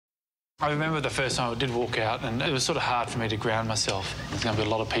I remember the first time I did walk out, and it was sort of hard for me to ground myself. There's going to be a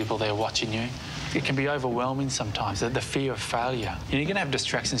lot of people there watching you. It can be overwhelming sometimes, the fear of failure. You're going to have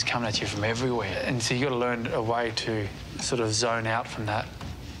distractions coming at you from everywhere, and so you've got to learn a way to sort of zone out from that.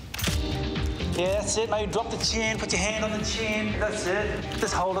 Yeah, that's it. Maybe drop the chin, put your hand on the chin. That's it.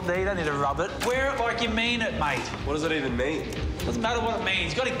 Just hold it there. You don't need to rub it. Wear it like you mean it, mate. What does it even mean? Doesn't matter what it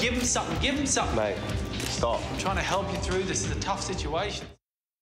means. You've got to give them something. Give them something. Mate, stop. I'm trying to help you through this. It's a tough situation.